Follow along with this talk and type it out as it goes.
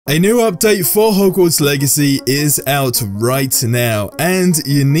A new update for Hogwarts Legacy is out right now, and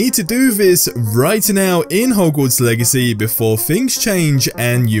you need to do this right now in Hogwarts Legacy before things change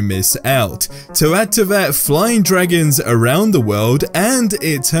and you miss out. To add to that, flying dragons around the world, and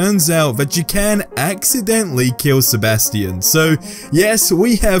it turns out that you can accidentally kill Sebastian. So yes,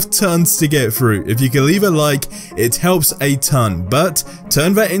 we have tons to get through. If you can leave a like, it helps a ton, but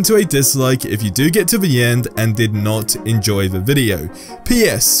turn that into a dislike if you do get to the end and did not enjoy the video.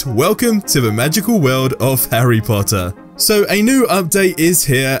 P.S. Welcome to the magical world of Harry Potter. So a new update is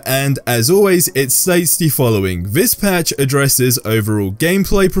here, and as always it states the following. This patch addresses overall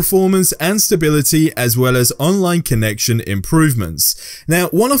gameplay performance and stability as well as online connection improvements. Now,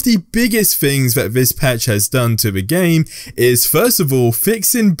 one of the biggest things that this patch has done to the game is first of all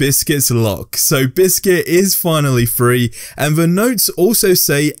fixing Biscuit's lock. So Biscuit is finally free, and the notes also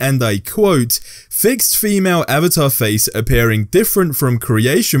say, and I quote, "Fixed female avatar face appearing different from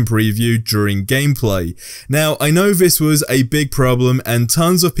creation preview during gameplay." Now, I know this was a big problem, and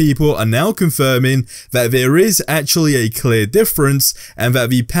tons of people are now confirming that there is actually a clear difference and that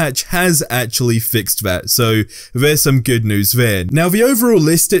the patch has actually fixed that. So there's some good news there. Now, the overall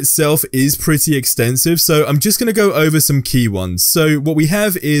list itself is pretty extensive, so I'm just going to go over some key ones. So what we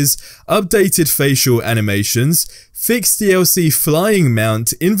have is updated facial animations, fixed DLC flying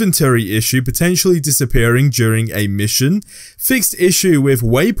mount inventory issue potentially disappearing during a mission, fixed issue with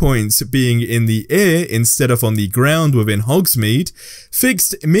waypoints being in the air instead of on the ground within Hogsmeade,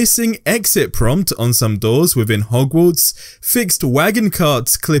 fixed missing exit prompt on some doors within Hogwarts, fixed wagon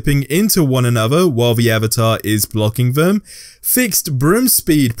carts clipping into one another while the avatar is blocking them, fixed broom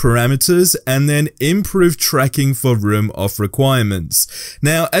speed parameters, and then improved tracking for room of requirements.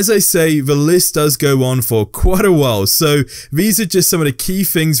 Now, as I say, the list does go on for quite a while, so these are just some of the key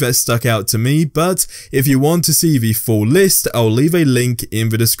things that stuck out to me, but if you want to see the full list, I'll leave a link in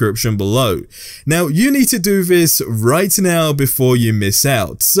the description below. Now, you need to do this right now before you miss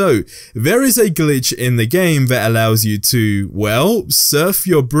out. So, there is a glitch in the game that allows you to, well, surf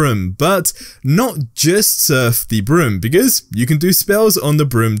your broom, but not just surf the broom, because you can do spells on the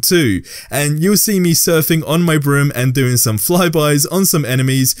broom too, and you'll see me surfing on my broom and doing some flybys on some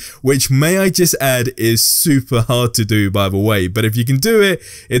enemies, which, may I just add, is super hard to do, by the way, but if you can do it,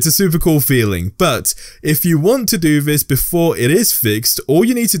 it's a super cool feeling. But if you want to do this before it is fixed, all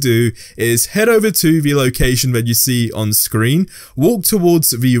you need to do is head over to the location that you see on screen, walk towards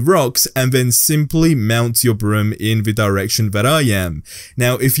the rocks, and then simply mount your broom in the direction that I am.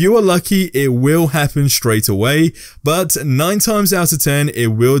 Now, if you are lucky, it will happen straight away, but 9 times out of 10 it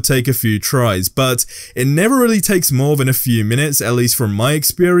will take a few tries, but it never really takes more than a few minutes, at least from my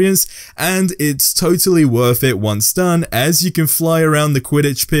experience, and it's totally worth it once done, as you can fly around the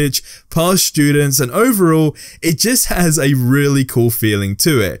Quidditch pitch, past students, and overall it just has a really cool feeling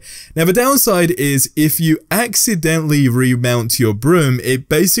to it. Now, the downside is if you accidentally remount your broom, it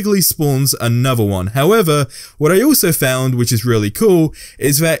basically spawns another one. However, what I also found, which is really cool,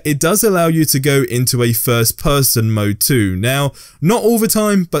 is that it does allow you to go into a first person mode too. Now, not all the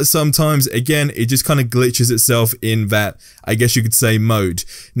time, but sometimes, again, it just kind of glitches itself in that, I guess you could say, mode.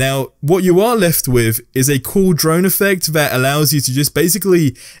 Now, what you are left with is a cool drone effect that allows you to just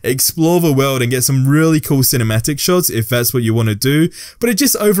basically explore the world and get some really cool cinematic shots if that's what you want to do, but it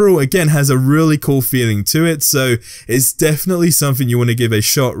just overall, again, has a really cool feeling to it, so it's definitely something you want to give a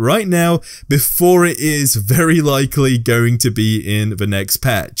shot right now before it is very likely going to be in the next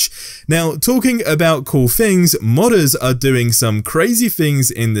patch. Now, talking about cool things, modders are doing some crazy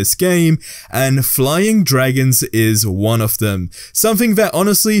things in this game, and flying dragons is one of them. Something that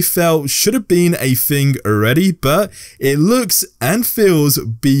honestly felt should have been a thing already, but it looks and feels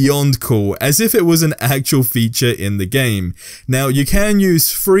beyond cool, as if it was an actual feature in the game. Now, you can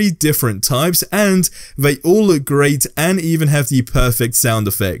use 3 different types, and they all look great and even have the perfect sound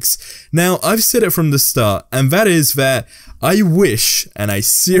effects. Now, I've said it from the start, and that is that I wish, and I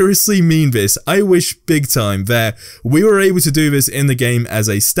seriously mean this, I wish big time that we were able to do this in the game as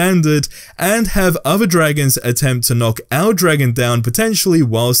a standard and have other dragons attempt to knock our dragon down potentially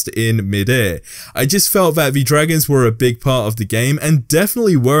whilst in midair. I just felt that the dragons were a big part of the game and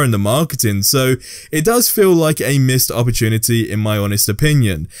definitely were in the marketing, so it does feel like a missed opportunity in my honest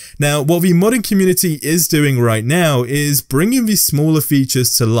opinion. Now, what the modding community is doing right now is bringing these smaller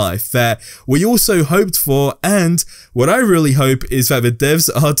features to life that we also hoped for, and what I really hope is that the devs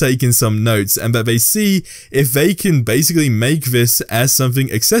are taking some notes and that they see if they can basically make this as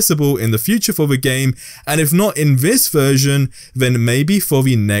something accessible in the future for the game, and if not in this version, then maybe for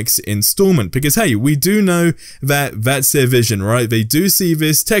the next installment, because hey, we do know that that's their vision, right? They do see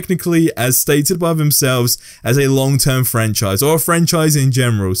this technically as stated by themselves, as a long-term franchise, or a franchise in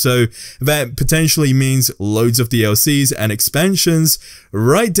general. So that potentially means loads of DLCs and expansions,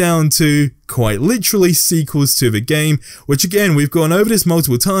 right down to quite literally sequels to the game, which again, we've gone over this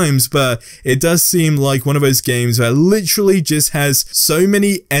multiple times, but it does seem like one of those games that literally just has so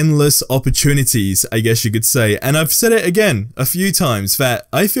many endless opportunities, I guess you could say. And I've said it again a few times that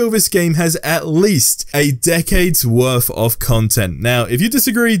I feel this game has at least a decade's worth of content. Now, if you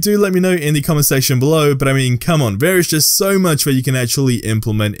disagree, do let me know in the comment section below, but I mean, come on, there is just so much that you can actually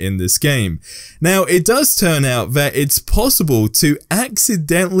implement in this game. Now, it does turn out that it's possible to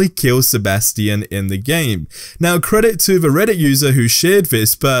accidentally kill Sebastian in the game. Now, credit to the Reddit user who shared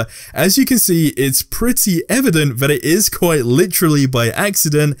this, but as you can see, it's pretty evident that it is quite literally by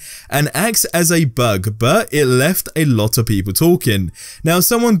accident and acts as a bug, but it left a lot of people talking. Now,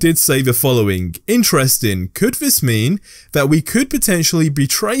 someone did say the following: interesting, could this mean that we could potentially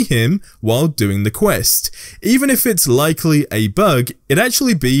betray him while doing the quest? Even if it's likely a bug, it'd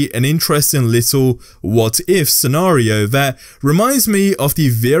actually be an interesting little what-if scenario that reminds me of the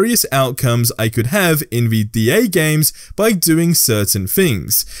various outcomes I could have in the DA games by doing certain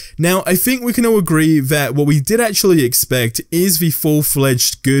things. Now, I think we can all agree that what we did actually expect is the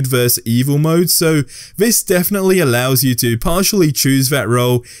full-fledged good versus evil mode, so this definitely allows you to partially choose that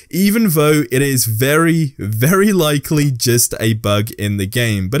role, even though it is very, very likely just a bug in the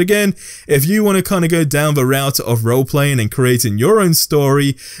game. But again, if you want to kind of go down the route of role-playing and creating your own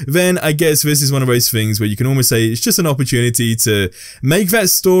story, then I guess this is one of those things where you can almost say it's just an opportunity to make that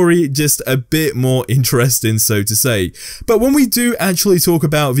story just a bit more interesting, so to say. But when we do actually talk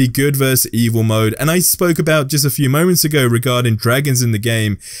about the good versus evil mode, and I spoke about just a few moments ago regarding dragons in the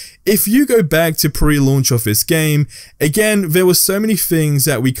game, if you go back to pre-launch of this game, again, there were so many things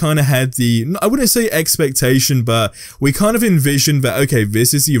that we kind of had the, I wouldn't say expectation, but we kind of envisioned that, okay,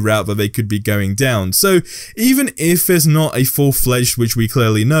 this is the route that they could be going down. So even if there's not a full-fledged, which we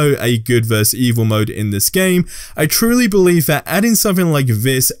clearly know, a good versus evil mode in this game, I truly believe that adding something like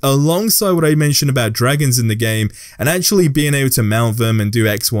this alongside what I mentioned about dragons in the game and actually being able to mount them and do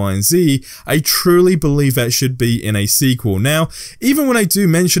X, Y, and Z, I truly believe that should be in a sequel. Now, even when I do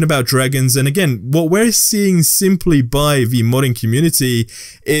mention about dragons, and again, what we're seeing simply by the modding community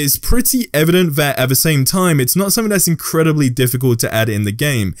is pretty evident that at the same time, it's not something that's incredibly difficult to add in the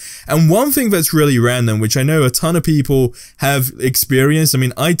game. And one thing that's really random, which I know a ton of people have experienced, I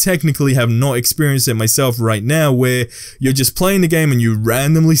mean, I technically have not experienced it myself right now, where you're just playing the game and you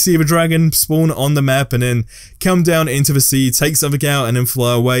randomly see a dragon spawn on the map and then come down into the sea, take something out, and then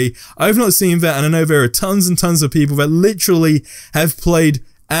fly away. I've not seen that, and I know there are tons and tons of people that literally have played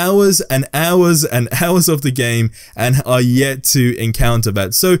hours and hours and hours of the game and are yet to encounter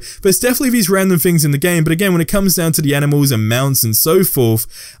that. So there's definitely these random things in the game, but again, when it comes down to the animals and mounts and so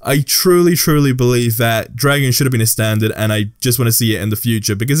forth, I truly believe that dragon should have been a standard, and I just want to see it in the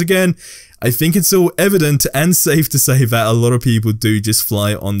future, because again, I think it's all evident and safe to say that a lot of people do just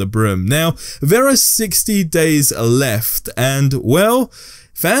fly on the broom. Now, there are 60 days left, and well,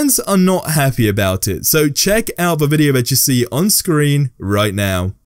 fans are not happy about it, so check out the video that you see on screen right now.